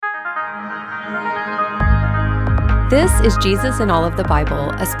This is Jesus in All of the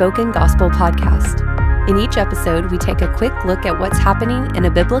Bible, a spoken gospel podcast. In each episode, we take a quick look at what's happening in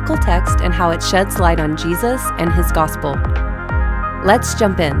a biblical text and how it sheds light on Jesus and his gospel. Let's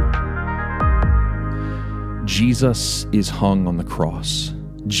jump in. Jesus is hung on the cross.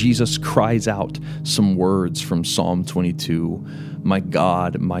 Jesus cries out some words from Psalm 22, my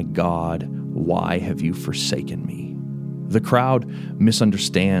God, why have you forsaken me?" The crowd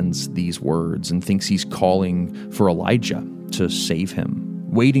misunderstands these words and thinks he's calling for Elijah to save him.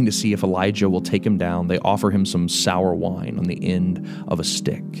 Waiting to see if Elijah will take him down, they offer him some sour wine on the end of a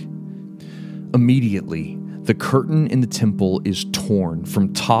stick. Immediately, the curtain in the temple is torn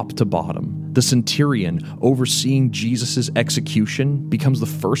from top to bottom. The centurion overseeing Jesus' execution becomes the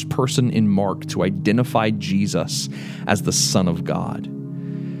first person in Mark to identify Jesus as the Son of God.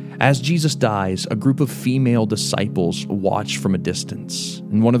 As Jesus dies, a group of female disciples watch from a distance,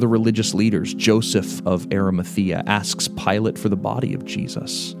 and one of the religious leaders, Joseph of Arimathea, asks Pilate for the body of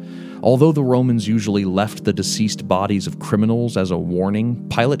Jesus. Although the Romans usually left the deceased bodies of criminals as a warning,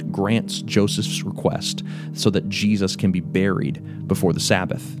 Pilate grants Joseph's request so that Jesus can be buried before the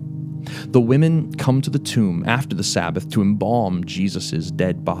Sabbath. The women come to the tomb after the Sabbath to embalm Jesus'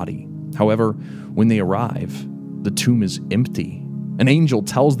 dead body. However, when they arrive, the tomb is empty. An angel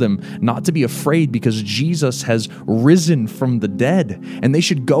tells them not to be afraid because Jesus has risen from the dead, and they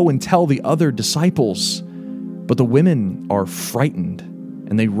should go and tell the other disciples. But the women are frightened,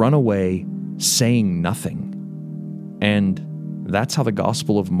 and they run away saying nothing. And that's how the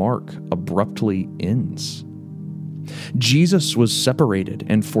Gospel of Mark abruptly ends. Jesus was separated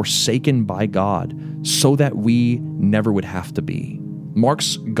and forsaken by God so that we never would have to be.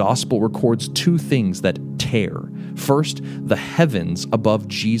 Mark's gospel records two things that tear. First, the heavens above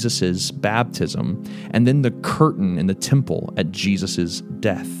Jesus' baptism, and then the curtain in the temple at Jesus'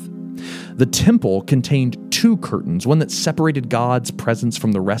 death. The temple contained two curtains, one that separated God's presence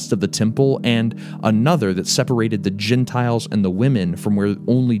from the rest of the temple, and another that separated the Gentiles and the women from where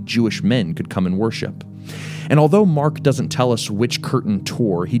only Jewish men could come and worship. And although Mark doesn't tell us which curtain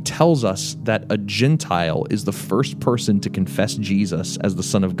tore, he tells us that a Gentile is the first person to confess Jesus as the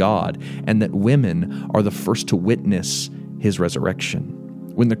Son of God, and that women are the first to witness his resurrection.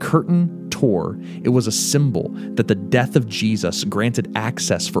 When the curtain tore, it was a symbol that the death of Jesus granted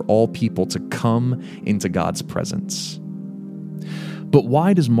access for all people to come into God's presence. But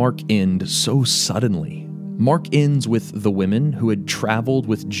why does Mark end so suddenly? Mark ends with the women who had traveled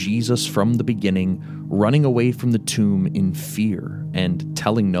with Jesus from the beginning, running away from the tomb in fear and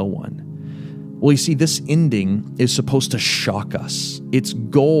telling no one. Well, you see, this ending is supposed to shock us. Its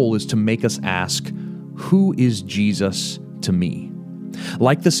goal is to make us ask, who is Jesus to me?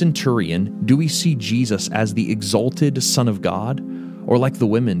 Like the centurion, do we see Jesus as the exalted Son of God? Or like the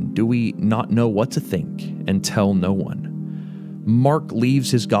women, do we not know what to think and tell no one? Mark leaves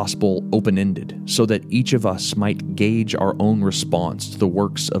his gospel open-ended so that each of us might gauge our own response to the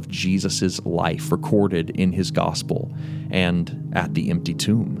works of Jesus' life recorded in his gospel and at the empty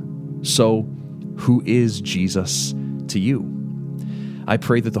tomb. So, who is Jesus to you? I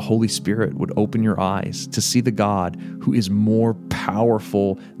pray that the Holy Spirit would open your eyes to see the God who is more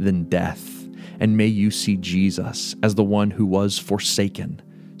powerful than death, and may you see Jesus as the one who was forsaken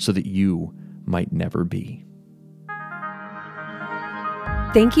so that you might never be.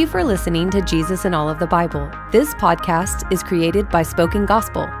 Thank you for listening to Jesus in All of the Bible. This podcast is created by Spoken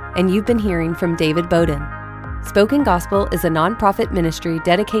Gospel, and you've been hearing from David Bowden. Spoken Gospel is a nonprofit ministry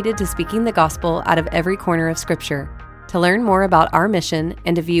dedicated to speaking the gospel out of every corner of Scripture. To learn more about our mission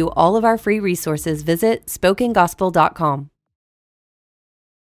and to view all of our free resources, visit spokengospel.com.